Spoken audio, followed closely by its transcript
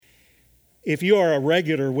If you are a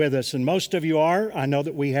regular with us, and most of you are, I know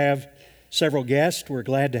that we have several guests. We're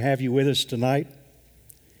glad to have you with us tonight.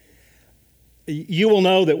 You will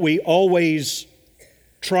know that we always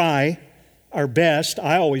try our best,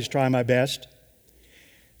 I always try my best,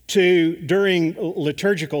 during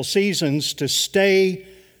liturgical seasons, to stay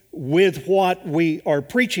with what we are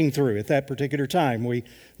preaching through at that particular time. We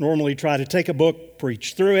normally try to take a book,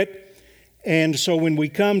 preach through it, and so when we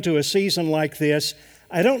come to a season like this,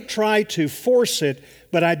 I don't try to force it,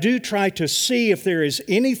 but I do try to see if there is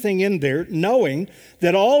anything in there, knowing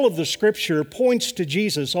that all of the Scripture points to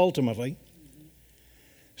Jesus ultimately.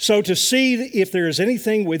 So to see if there is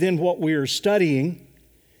anything within what we are studying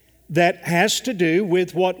that has to do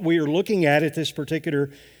with what we are looking at this particular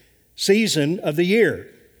season of the year,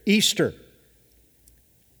 Easter.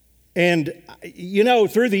 And, you know,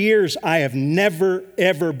 through the years, I have never,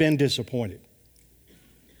 ever been disappointed.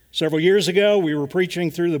 Several years ago, we were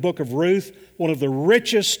preaching through the book of Ruth, one of the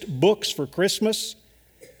richest books for Christmas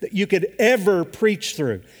that you could ever preach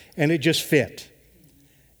through, and it just fit.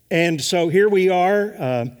 And so here we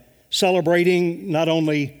are celebrating not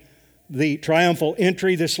only the triumphal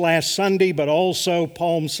entry this last Sunday, but also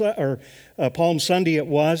Palm Sunday it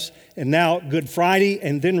was, and now Good Friday,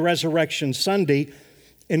 and then Resurrection Sunday.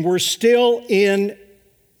 And we're still in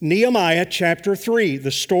Nehemiah chapter 3,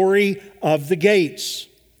 the story of the gates,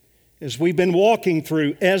 as we've been walking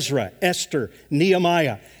through Ezra, Esther,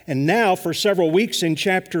 Nehemiah. And now for several weeks in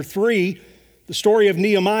chapter 3, the story of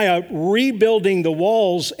Nehemiah rebuilding the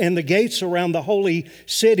walls and the gates around the holy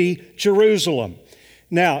city, Jerusalem.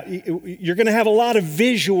 Now, you're going to have a lot of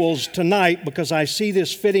visuals tonight because I see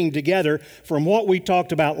this fitting together from what we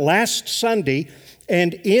talked about last Sunday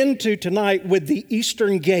and into tonight with the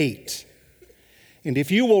Eastern Gate. And if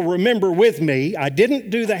you will remember with me, I didn't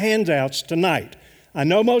do the handouts tonight. I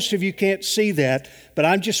know most of you can't see that, but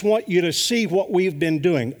I just want you to see what we've been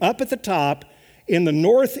doing. Up at the top, in the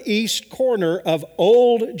northeast corner of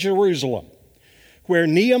Old Jerusalem, where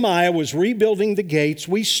Nehemiah was rebuilding the gates,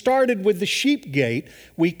 we started with the sheep gate.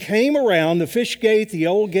 We came around the fish gate, the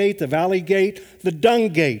old gate, the valley gate, the dung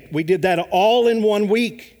gate. We did that all in 1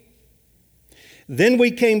 week. Then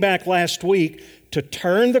we came back last week to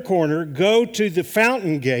turn the corner, go to the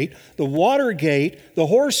fountain gate, the water gate, the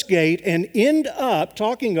horse gate, and end up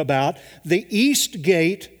talking about the east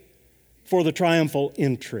gate for the triumphal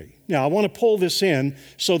entry. Now, I want to pull this in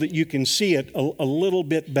so that you can see it a little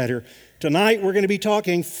bit better. Tonight, we're going to be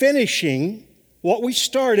finishing what we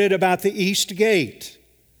started about the East Gate.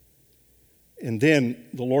 And then,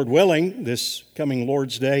 the Lord willing, this coming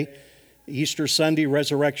Lord's Day, Easter Sunday,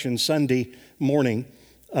 Resurrection Sunday morning,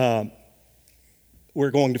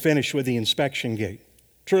 we're going to finish with the inspection gate.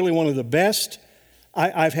 Truly one of the best.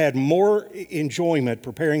 I've had more enjoyment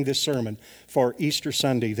preparing this sermon for Easter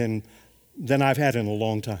Sunday than I've had in a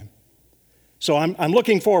long time. So I'm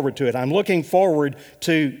looking forward to it. I'm looking forward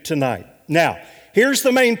to tonight. Now, here's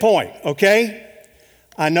the main point, okay?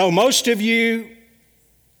 I know most of you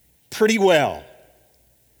pretty well.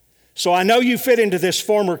 So I know you fit into this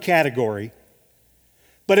former category.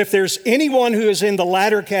 But if there's anyone who is in the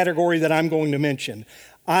latter category that I'm going to mention,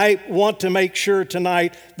 I want to make sure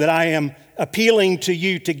tonight that I am appealing to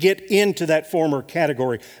you to get into that former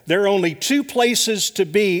category. There are only 2 places to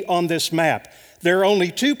be on this map. There are only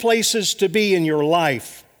 2 places to be in your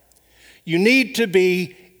life. You need to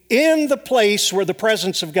be in the place where the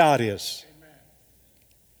presence of God is.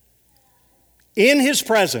 In His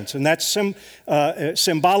presence, and that's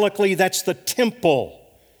symbolically, that's the temple,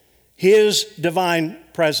 His divine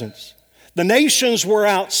presence. The nations were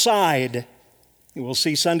outside. We'll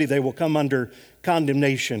see Sunday they will come under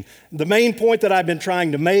condemnation. The main point that I've been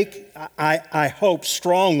trying to make, I hope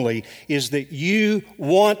strongly, is that you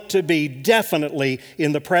want to be definitely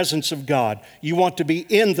in the presence of God. You want to be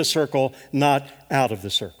in the circle, not out of the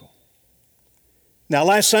circle. Now,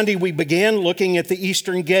 last Sunday we began looking at the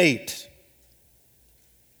Eastern Gate.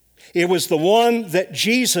 It was the one that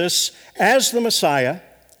Jesus, as the Messiah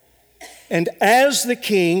and as the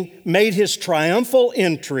King, made His triumphal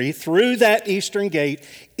entry through that Eastern Gate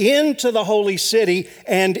into the holy city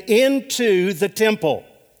and into the temple.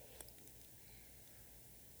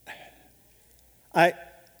 I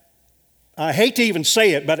hate to even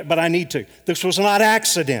say it, but I need to. This was not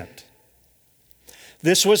accident.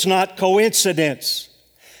 This was not coincidence.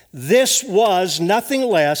 This was nothing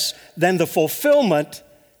less than the fulfillment,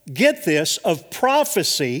 get this, of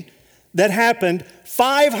prophecy that happened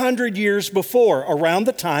 500 years before, around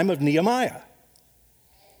the time of Nehemiah.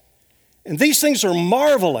 And these things are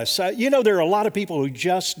marvelous. There are a lot of people who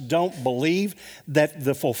just don't believe that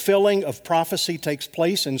the fulfilling of prophecy takes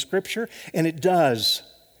place in Scripture, and it does.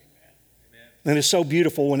 And it's so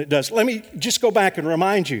beautiful when it does. Let me just go back and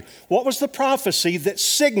remind you, what was the prophecy that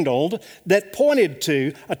signaled, that pointed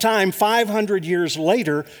to a time 500 years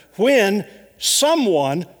later when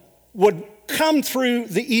someone would come through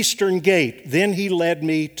the eastern gate? Then he led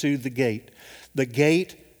me to the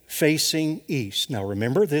gate facing east. Now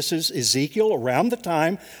remember, this is Ezekiel around the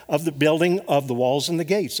time of the building of the walls and the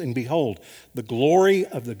gates. And behold, the glory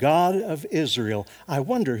of the God of Israel. I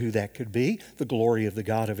wonder who that could be, the glory of the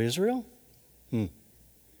God of Israel.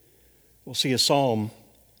 We'll see a psalm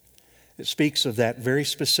that speaks of that very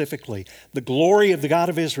specifically. The glory of the God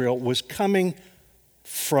of Israel was coming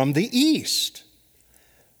from the east.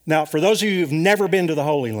 Now, for those of you who've never been to the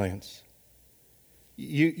Holy Lands,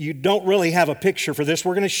 you don't really have a picture for this.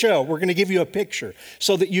 We're going to give you a picture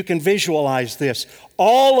so that you can visualize this.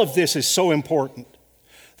 All of this is so important.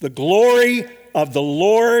 The glory of the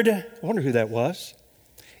Lord, I wonder who that was,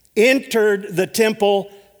 entered the temple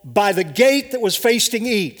by the gate that was facing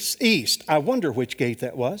east. I wonder which gate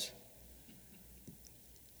that was.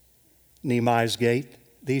 Nehemiah's gate,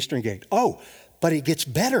 the eastern gate. Oh, but it gets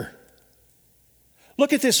better.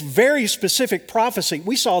 Look at this very specific prophecy.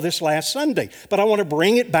 We saw this last Sunday, but I want to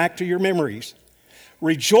bring it back to your memories.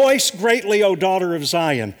 Rejoice greatly, O daughter of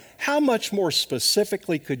Zion. How much more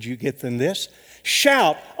specifically could you get than this?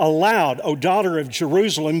 Shout aloud, O daughter of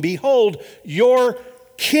Jerusalem. Behold, your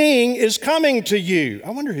King is coming to you.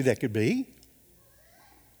 I wonder who that could be.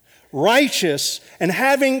 Righteous and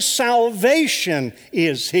having salvation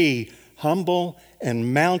is he, humble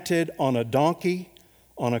and mounted on a donkey,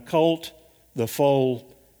 on a colt, the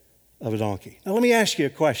foal of a donkey. Now let me ask you a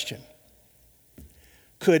question.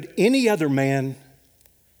 Could any other man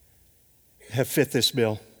have fit this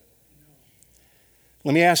bill?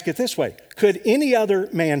 Let me ask it this way. Could any other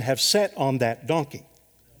man have sat on that donkey?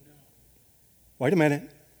 Wait a minute.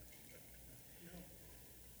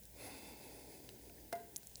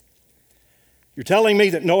 You're telling me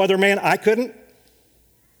that no other man, I couldn't?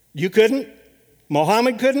 You couldn't?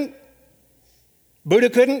 Muhammad couldn't? Buddha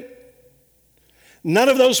couldn't? None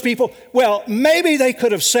of those people. Well, maybe they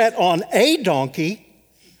could have sat on a donkey,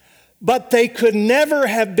 but they could never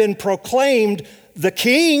have been proclaimed the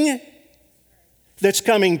king that's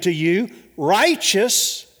coming to you,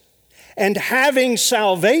 righteous and having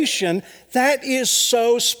salvation. That is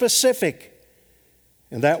so specific.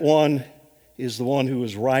 And that one is the one who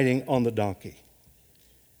was riding on the donkey.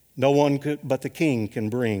 No one but the king can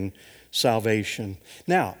bring salvation.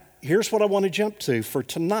 Now, here's what I want to jump to for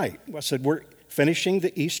tonight. I said we're finishing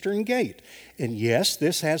the eastern gate. And yes,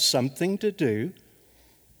 this has something to do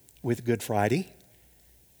with Good Friday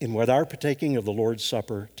and with our partaking of the Lord's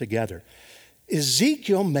Supper together.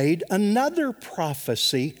 Ezekiel made another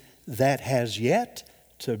prophecy that has yet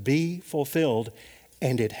to be fulfilled,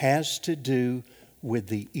 and it has to do with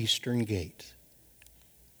the eastern gate.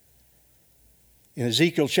 In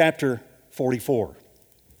Ezekiel chapter 44,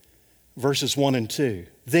 verses 1 and 2,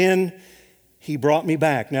 then he brought me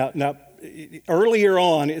back. Now, earlier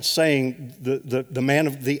on, it's saying the man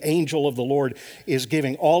of the angel of the Lord is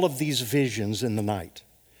giving all of these visions in the night.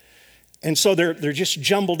 And so they're just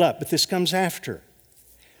jumbled up, but this comes after.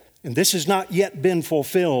 And this has not yet been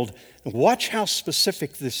fulfilled. Watch how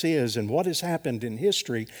specific this is and what has happened in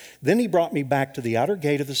history. Then he brought me back to the outer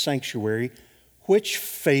gate of the sanctuary, which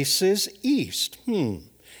faces east.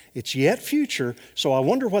 It's yet future, so I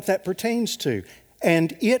wonder what that pertains to.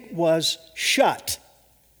 And it was shut.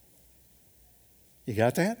 You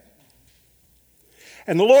got that?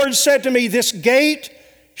 And the Lord said to me, this gate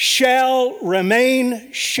shall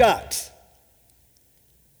remain shut.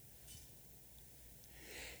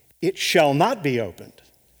 It shall not be opened,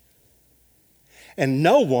 and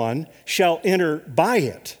no one shall enter by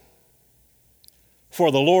it.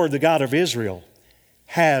 For the Lord, the God of Israel,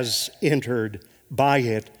 has entered by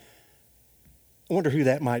it. I wonder who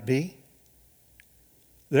that might be.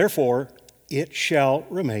 Therefore, it shall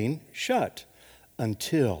remain shut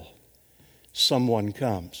until someone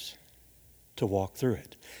comes to walk through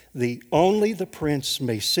it. Only the prince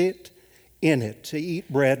may sit in it to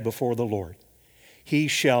eat bread before the Lord. He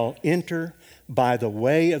shall enter by the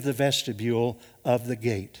way of the vestibule of the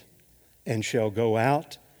gate and shall go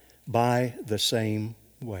out by the same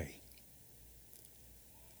way.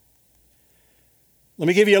 Let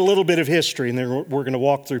me give you a little bit of history, and then we're going to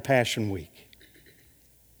walk through Passion Week.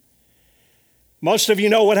 Most of you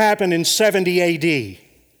know what happened in 70 A.D.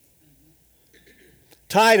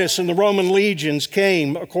 Titus and the Roman legions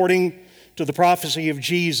came according to the prophecy of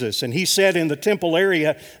Jesus, and he said in the temple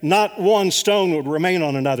area, not one stone would remain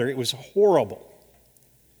on another. It was horrible.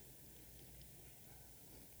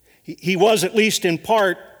 He was, at least in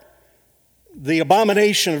part, the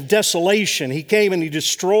abomination of desolation. He came and he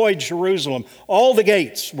destroyed Jerusalem. All the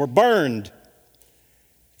gates were burned.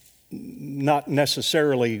 Not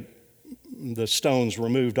necessarily the stones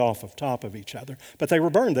removed off of top of each other, but they were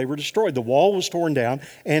burned. They were destroyed. The wall was torn down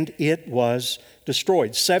and it was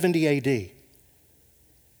destroyed. 70 AD.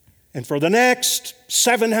 And for the next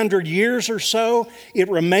 700 years or so, it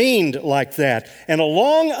remained like that. And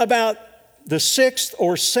along about the 6th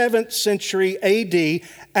or 7th century AD,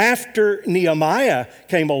 after Nehemiah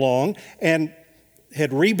came along and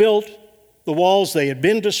had rebuilt the walls, they had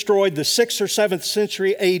been destroyed. The 6th or 7th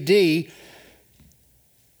century AD,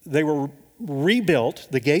 they were rebuilt,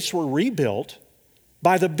 the gates were rebuilt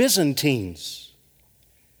by the Byzantines.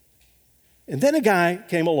 And then a guy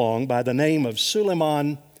came along by the name of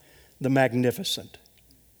Suleiman the Magnificent.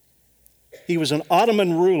 He was an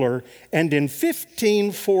Ottoman ruler, and in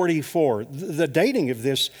 1544, the dating of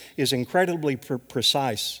this is incredibly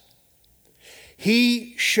precise,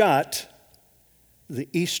 he shut the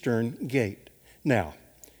Eastern Gate. Now,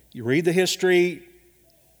 you read the history,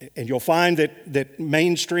 and you'll find that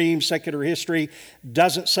mainstream secular history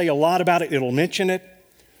doesn't say a lot about it. It'll mention it.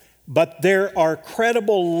 But there are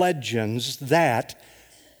credible legends that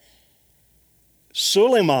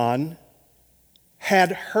Suleiman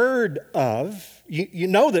had heard of. You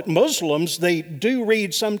know that Muslims, they do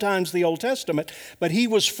read sometimes the Old Testament, but he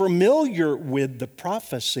was familiar with the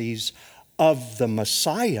prophecies of the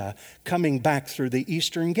Messiah coming back through the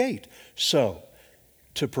Eastern Gate. So,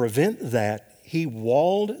 to prevent that, he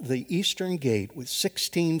walled the Eastern Gate with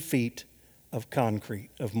 16 feet of concrete,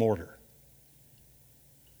 of mortar.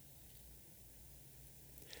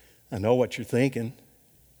 I know what you're thinking.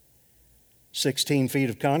 16 feet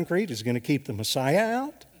of concrete is going to keep the Messiah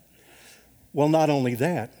out? Well, not only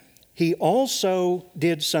that, he also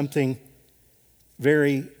did something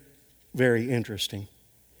very, very interesting.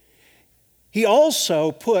 He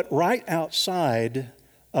also put right outside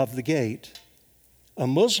of the gate a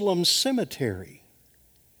Muslim cemetery,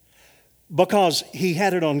 because he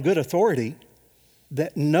had it on good authority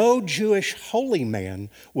that no Jewish holy man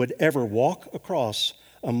would ever walk across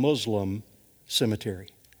a Muslim cemetery.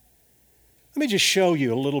 Let me just show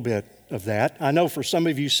you a little bit of that. I know for some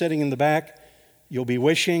of you sitting in the back, you'll be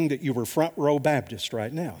wishing that you were front row Baptist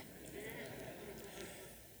right now.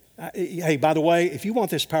 Hey, by the way, if you want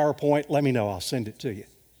this PowerPoint, let me know. I'll send it to you.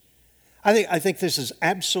 I think this is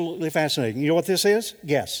absolutely fascinating. You know what this is?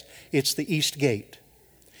 Guess. It's the East Gate.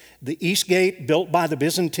 The East Gate, built by the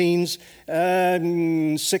Byzantines,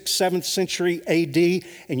 6th, 7th century AD,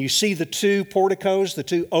 and you see the two porticos, the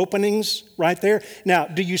two openings right there. Now,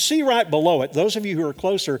 do you see right below it, those of you who are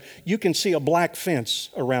closer, you can see a black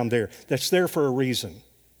fence around there. That's there for a reason.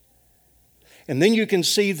 And then you can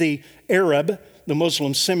see the Arab, the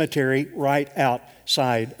Muslim cemetery right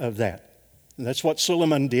outside of that. And that's what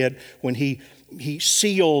Suleiman did when he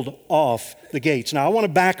sealed off the gates. Now, I want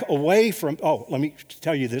to back away from, let me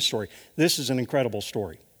tell you this story. This is an incredible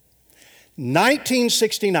story.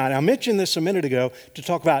 1969, I mentioned this a minute ago to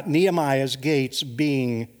talk about Nehemiah's gates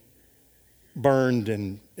being burned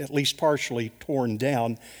and at least partially torn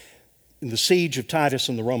down in the siege of Titus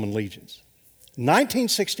and the Roman legions.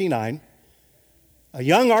 1969, a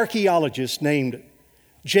young archaeologist named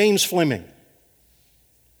James Fleming,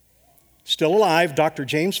 still alive, Dr.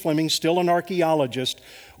 James Fleming, still an archaeologist,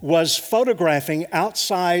 was photographing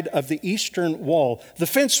outside of the eastern wall. The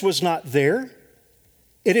fence was not there.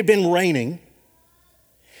 It had been raining.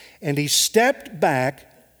 And he stepped back,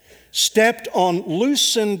 stepped on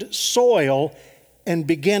loosened soil, and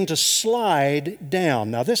began to slide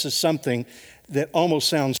down. Now, this is something that almost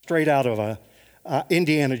sounds straight out of a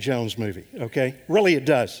Indiana Jones movie, okay? Really, it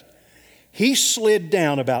does. He slid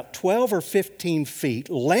down about 12 or 15 feet,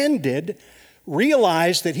 landed,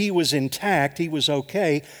 realized that he was intact, he was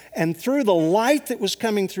okay, and through the light that was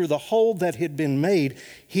coming through the hole that had been made,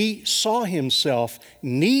 he saw himself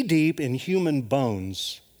knee-deep in human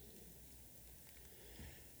bones.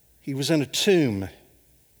 He was in a tomb.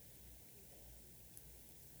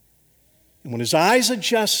 And when his eyes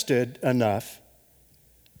adjusted enough,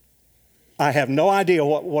 I have no idea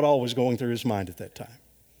what all was going through his mind at that time.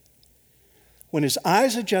 When his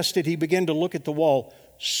eyes adjusted, he began to look at the wall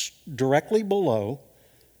directly below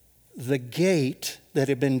the gate that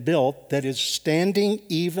had been built that is standing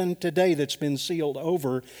even today, that's been sealed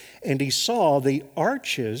over. And he saw the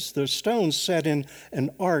arches, the stones set in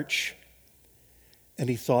an arch. And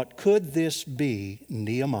he thought, could this be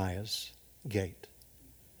Nehemiah's gate?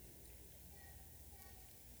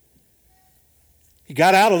 He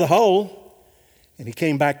got out of the hole and he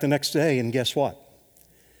came back the next day, and guess what?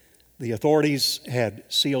 The authorities had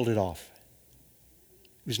sealed it off.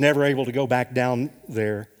 He was never able to go back down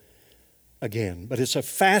there again. But it's a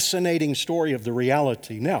fascinating story of the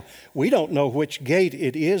reality. Now, we don't know which gate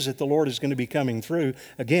it is that the Lord is going to be coming through.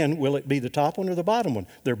 Again, will it be the top one or the bottom one?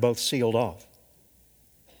 They're both sealed off.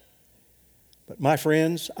 But my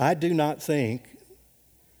friends, I do not think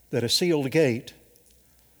that a sealed gate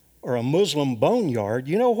or a Muslim boneyard,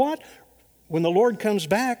 you know what? When the Lord comes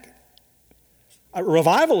back, a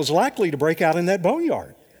revival is likely to break out in that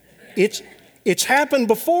boneyard. It's happened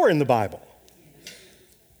before in the Bible.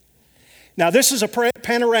 Now, this is a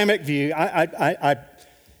panoramic view. I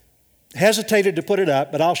hesitated to put it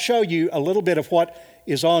up, but I'll show you a little bit of what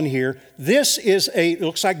is on here. It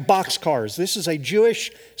looks like boxcars. This is a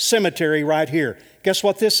Jewish cemetery right here. Guess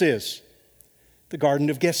what this is? The Garden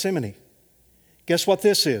of Gethsemane. Guess what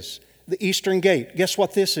this is? The Eastern Gate. Guess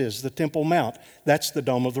what this is? The Temple Mount. That's the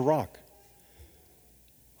Dome of the Rock.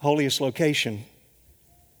 Holiest location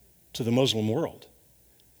to the Muslim world.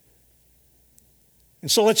 And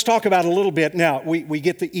so let's talk about a little bit now. We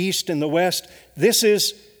get the east and the west.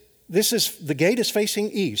 The gate is facing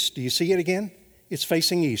east. Do you see it again? It's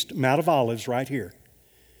facing east. Mount of Olives right here.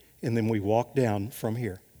 And then we walk down from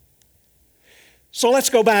here. So let's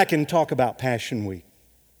go back and talk about Passion Week.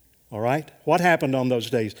 All right? What happened on those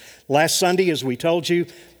days? Last Sunday, as we told you,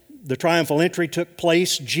 the triumphal entry took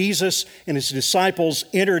place. Jesus and his disciples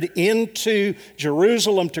entered into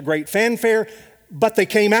Jerusalem to great fanfare, but they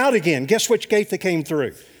came out again. Guess which gate they came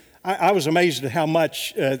through? I was amazed at how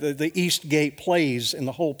much the East Gate plays in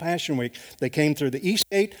the whole Passion Week. They came through the East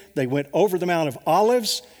Gate. They went over the Mount of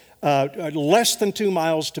Olives, less than 2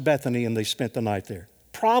 miles to Bethany, and they spent the night there.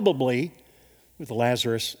 Probably with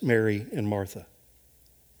Lazarus, Mary, and Martha.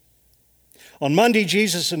 On Monday,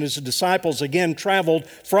 Jesus and his disciples again traveled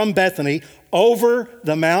from Bethany over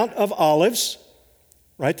the Mount of Olives,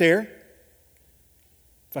 right there,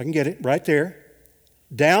 if I can get it, right there,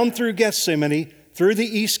 down through Gethsemane, through the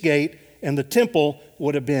East Gate, and the temple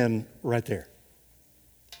would have been right there.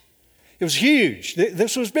 It was huge.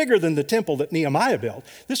 This was bigger than the temple that Nehemiah built.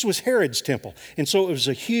 This was Herod's temple, and so it was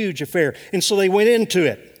a huge affair. And so they went into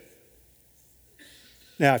it.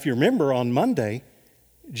 Now, if you remember on Monday,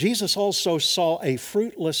 Jesus also saw a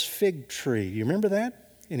fruitless fig tree. You remember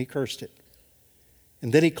that? And he cursed it.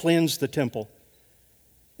 And then he cleansed the temple.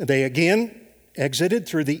 And they again exited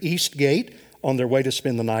through the East Gate on their way to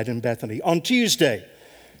spend the night in Bethany. On Tuesday,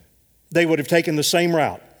 they would have taken the same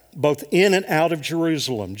route, both in and out of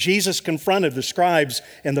Jerusalem. Jesus confronted the scribes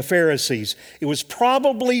and the Pharisees. It was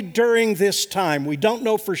probably during this time, we don't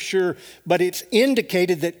know for sure, but it's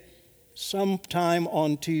indicated that sometime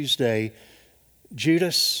on Tuesday,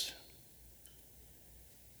 Judas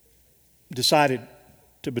decided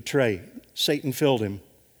to betray. Satan filled him.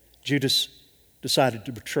 Judas decided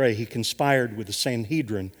to betray. He conspired with the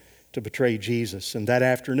Sanhedrin to betray Jesus. And that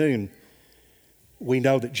afternoon, we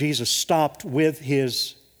know that Jesus stopped with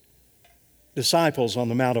his disciples on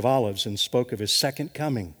the Mount of Olives and spoke of his second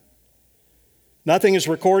coming. Nothing is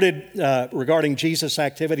recorded regarding Jesus'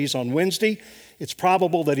 activities on Wednesday. It's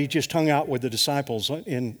probable that he just hung out with the disciples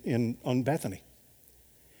on Bethany.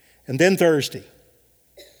 And then Thursday.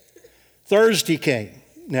 Thursday came.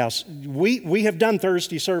 Now, we have done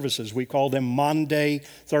Thursday services. We call them Maundy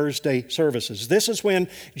Thursday services. This is when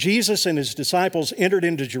Jesus and his disciples entered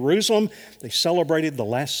into Jerusalem. They celebrated the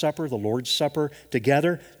Last Supper, the Lord's Supper,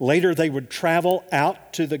 together. Later, they would travel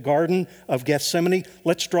out to the Garden of Gethsemane.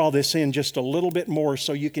 Let's draw this in just a little bit more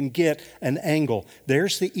so you can get an angle.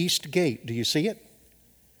 There's the East Gate. Do you see it?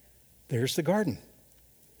 There's the garden.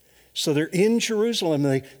 So they're in Jerusalem.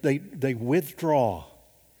 They withdraw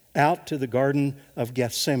out to the Garden of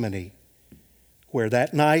Gethsemane, where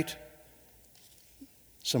that night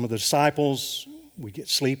some of the disciples would get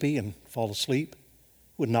sleepy and fall asleep,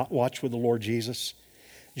 would not watch with the Lord Jesus.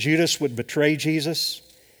 Judas would betray Jesus.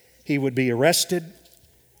 He would be arrested.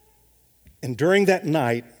 And during that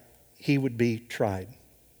night, he would be tried.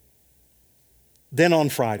 Then on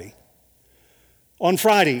Friday,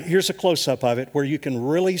 here's a close-up of it where you can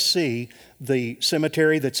really see the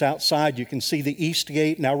cemetery that's outside. You can see the East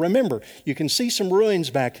Gate. Now remember, you can see some ruins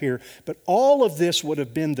back here, but all of this would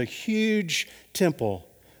have been the huge temple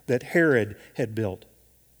that Herod had built.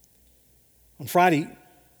 On Friday,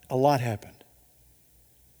 a lot happened.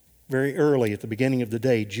 Very early at the beginning of the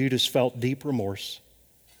day, Judas felt deep remorse.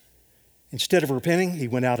 Instead of repenting, he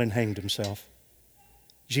went out and hanged himself.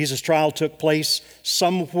 Jesus' trial took place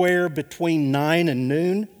somewhere between 9 and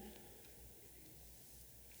noon.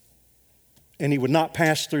 And he would not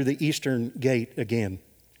pass through the eastern gate again.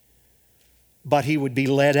 But he would be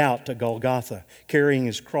led out to Golgotha, carrying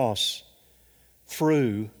his cross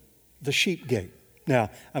through the sheep gate. Now,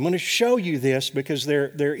 I'm going to show you this because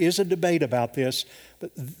there is a debate about this,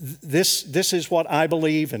 but this is what I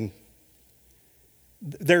believe, and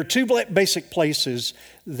there are two basic places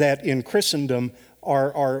that in Christendom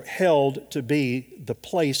are held to be the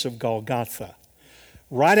place of Golgotha.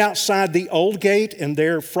 Right outside the old gate, and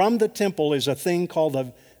there from the temple is a thing called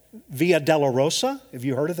the Via Dolorosa. Have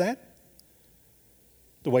you heard of that?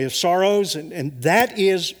 The Way of Sorrows, and that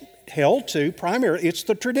is held to primarily, it's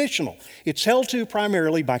the traditional. It's held to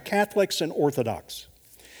primarily by Catholics and Orthodox.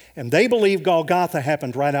 And they believe Golgotha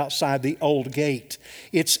happened right outside the old gate.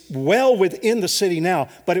 It's well within the city now,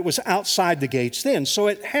 but it was outside the gates then, so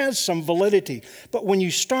it has some validity. But when you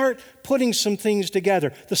start putting some things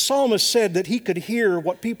together, the psalmist said that he could hear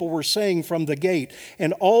what people were saying from the gate,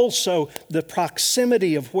 and also the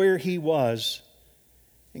proximity of where he was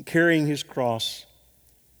in carrying his cross.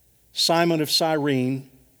 Simon of Cyrene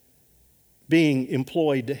being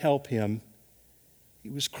employed to help him. He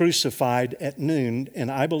was crucified at noon,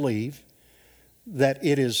 and I believe that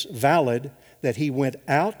it is valid that he went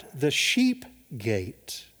out the sheep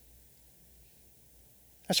gate.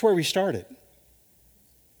 That's where we started.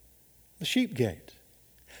 The sheep gate.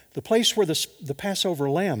 The place where the Passover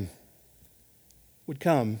lamb would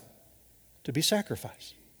come to be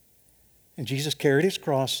sacrificed. And Jesus carried his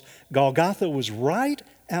cross. Golgotha was right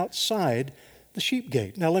outside the sheep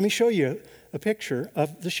gate. Now let me show you a picture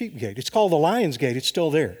of the sheep gate. It's called the Lion's Gate. It's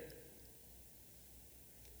still there.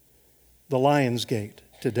 The Lion's Gate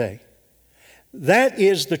today. That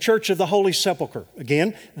is the Church of the Holy Sepulchre.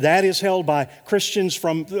 Again, that is held by Christians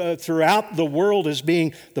from throughout the world as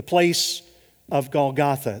being the place of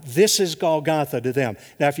Golgotha. This is Golgotha to them.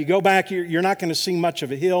 Now, if you go back, you're not going to see much of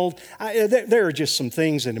a hill. There are just some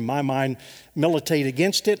things that, in my mind, militate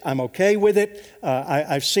against it. I'm okay with it.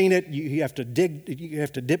 I've seen it. You have to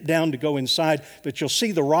dip down to go inside, but you'll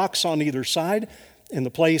see the rocks on either side in the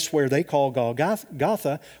place where they call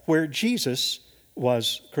Golgotha, where Jesus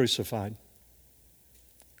was crucified.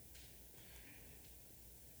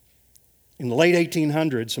 In the late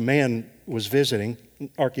 1800s, a man was visiting, an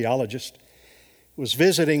archaeologist, was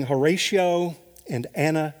visiting Horatio and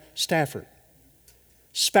Anna Spafford.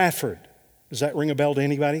 Spafford. Does that ring a bell to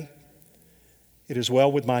anybody? It is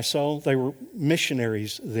well with my soul. They were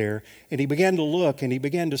missionaries there. And he began to look and he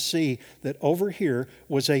began to see that over here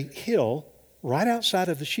was a hill right outside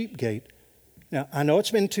of the sheep gate. Now, I know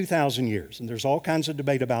it's been 2,000 years and there's all kinds of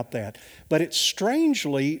debate about that, but it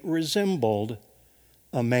strangely resembled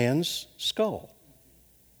a man's skull.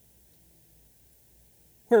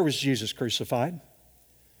 Where was Jesus crucified?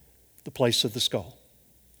 The place of the skull.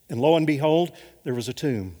 And lo and behold, there was a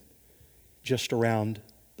tomb just around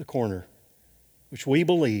the corner, which we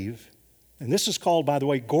believe, and this is called, by the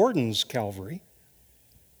way, Gordon's Calvary.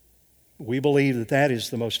 We believe that that is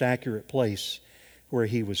the most accurate place where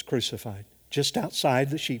he was crucified, just outside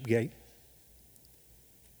the sheep gate.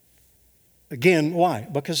 Again, why?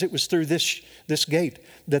 Because it was through this gate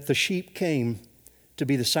that the sheep came to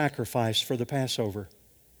be the sacrifice for the Passover,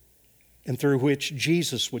 and through which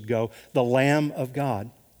Jesus would go, the Lamb of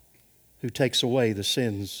God who takes away the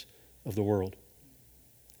sins of the world.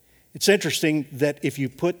 It's interesting that if you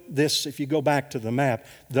go back to the map,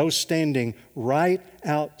 those standing right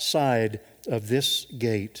outside of this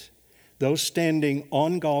gate, those standing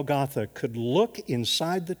on Golgotha could look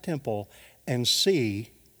inside the temple and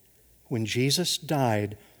see, when Jesus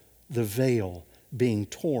died, the veil being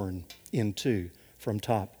torn in two from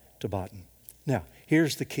top to bottom. Now,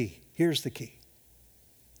 here's the key. Here's the key.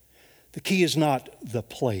 The key is not the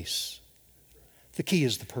place. The key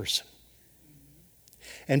is the person.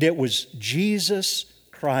 And it was Jesus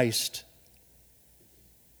Christ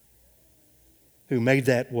who made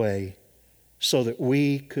that way so that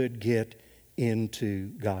we could get into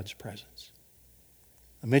God's presence.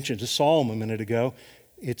 I mentioned a psalm a minute ago.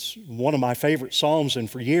 It's one of my favorite psalms, and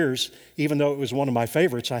for years, even though it was one of my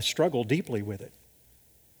favorites, I struggled deeply with it.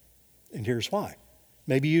 And here's why.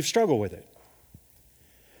 Maybe you've struggled with it.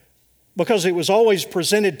 Because it was always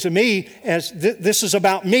presented to me as this is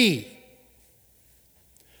about me.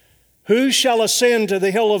 Who shall ascend to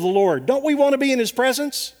the hill of the Lord? Don't we want to be in His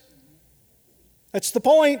presence? That's the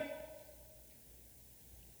point.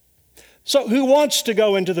 So who wants to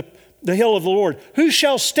go into the hill of the Lord? Who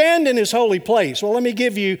shall stand in His holy place? Well, let me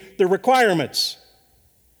give you the requirements.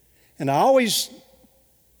 And I always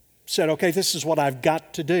said, okay, this is what I've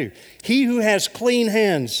got to do. He who has clean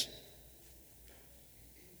hands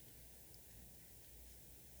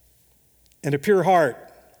and a pure heart.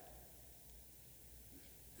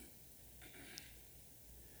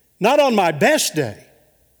 Not on my best day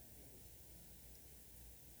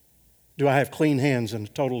do I have clean hands and a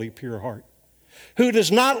totally pure heart. who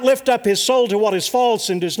does not lift up his soul to what is false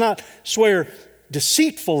and does not swear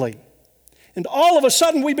deceitfully. And all of a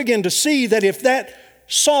sudden we begin to see that if that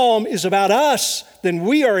psalm is about us, then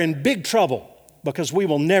we are in big trouble, because we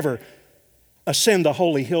will never ascend the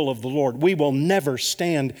holy hill of the Lord. We will never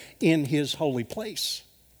stand in his holy place.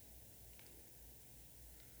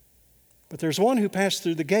 But there's one who passed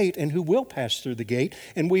through the gate and who will pass through the gate,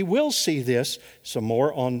 and we will see this some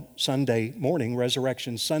more on Sunday morning,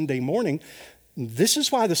 Resurrection Sunday morning. This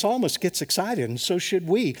is why the psalmist gets excited, and so should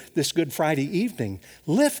we this Good Friday evening.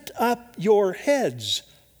 Lift up your heads,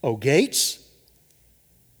 O gates,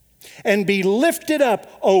 and be lifted up,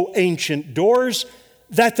 O ancient doors,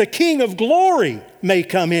 that the King of glory may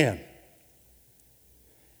come in.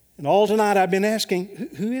 And all tonight I've been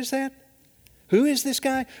asking, who is that? Who is this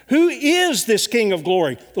guy? Who is this King of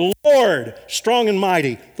glory? The Lord, strong and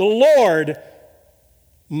mighty. The Lord,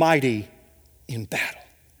 mighty in battle.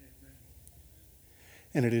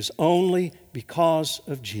 And it is only because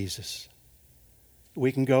of Jesus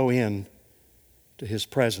we can go in to his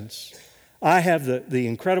presence. I have the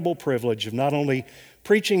incredible privilege of not only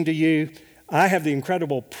preaching to you, I have the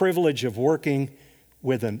incredible privilege of working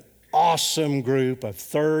with an awesome group of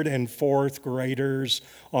 3rd and 4th graders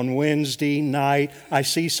on Wednesday night. I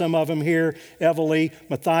see some of them here. Evalie,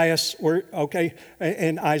 Matthias, okay,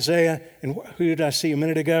 and Isaiah. And who did I see a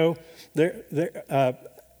minute ago? Raise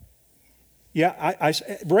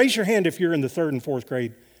your hand if you're in the 3rd and 4th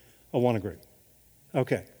grade Awana group.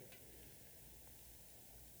 Okay.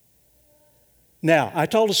 Now, I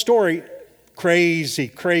told a story,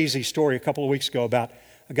 crazy story a couple of weeks ago about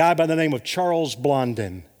a guy by the name of Charles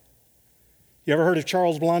Blondin. You ever heard of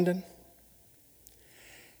Charles Blondin?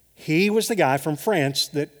 He was the guy from France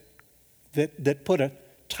that put a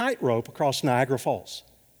tightrope across Niagara Falls.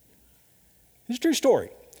 It's a true story.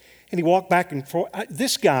 And he walked back and forth.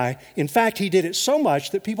 This guy, in fact, he did it so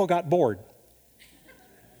much that people got bored.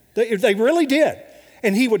 They really did.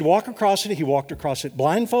 And he would walk across it. He walked across it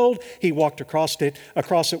blindfold. He walked across it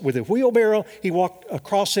with a wheelbarrow. He walked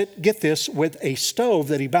across it, get this, with a stove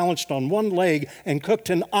that he balanced on one leg and cooked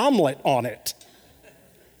an omelet on it.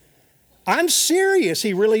 I'm serious.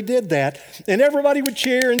 He really did that. And everybody would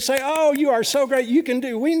cheer and say, "Oh, you are so great. You can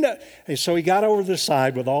do. We know." And so he got over to the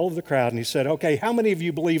side with all of the crowd and he said, "Okay, how many of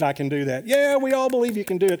you believe I can do that?" "Yeah, we all believe you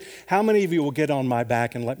can do it. How many of you will get on my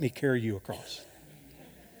back and let me carry you across?"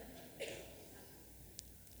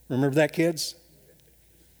 Remember that, kids?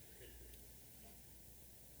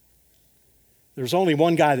 There was only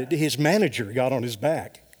one guy that his manager got on his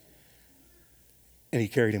back and he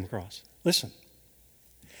carried him across. Listen,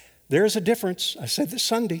 there is a difference, I said this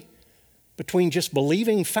Sunday, between just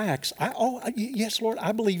believing facts. Yes, Lord,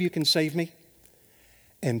 I believe you can save me,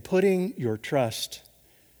 and putting your trust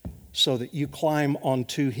so that you climb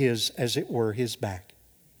onto his, as it were, his back,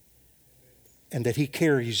 and that he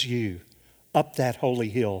carries you up that holy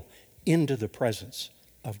hill into the presence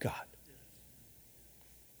of God.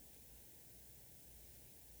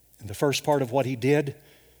 And the first part of what he did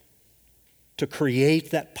to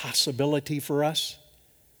create that possibility for us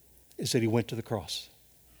is that he went to the cross.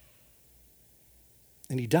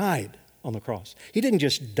 And he died on the cross. He didn't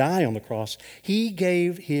just die on the cross, he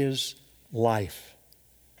gave his life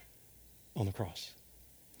on the cross.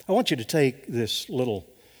 I want you to take this little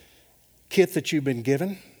kit that you've been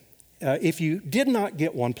given. If you did not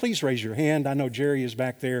get one, please raise your hand. I know Jerry is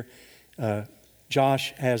back there.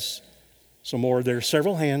 Josh has some more. There are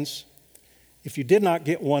several hands. If you did not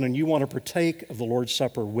get one and you want to partake of the Lord's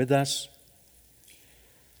Supper with us,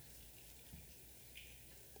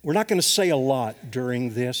 we're not going to say a lot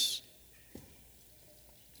during this.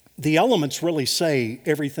 The elements really say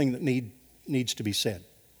everything that needs to be said.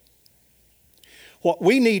 What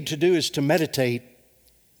we need to do is to meditate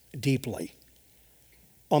deeply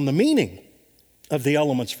on the meaning of the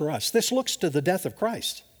elements for us. This looks to the death of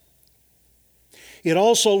Christ. It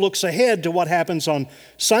also looks ahead to what happens on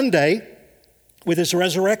Sunday with his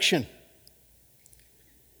resurrection.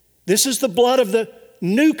 This is the blood of the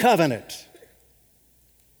new covenant.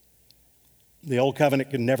 The old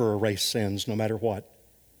covenant could never erase sins, no matter what.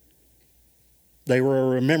 They were a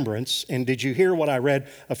remembrance. And did you hear what I read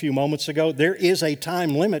a few moments ago? There is a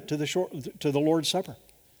time limit to the Lord's Supper.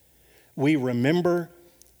 We remember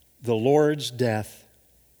the Lord's death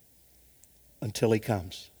until he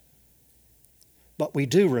comes. But we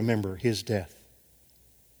do remember his death.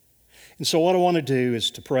 And so what I want to do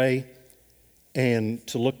is to pray and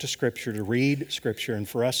to look to Scripture, to read Scripture, and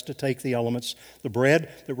for us to take the elements, the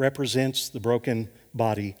bread that represents the broken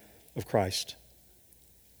body of Christ.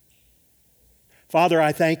 Father,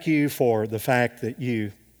 I thank you for the fact that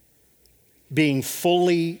you, being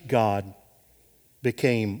fully God,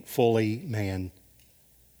 became fully man.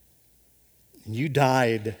 And you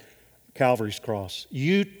died at Calvary's cross.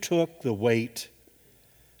 You took the weight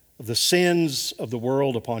of the sins of the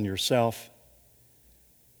world upon yourself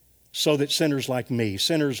so that sinners like me,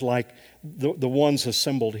 sinners like the ones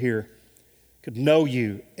assembled here, could know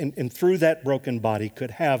you, and through that broken body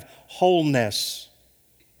could have wholeness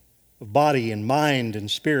of body and mind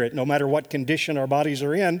and spirit, no matter what condition our bodies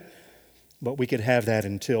are in, but we could have that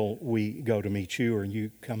until we go to meet you or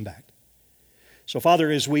you come back. So,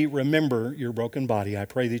 Father, as we remember your broken body, I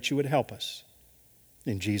pray that you would help us.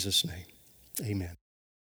 In Jesus' name, amen.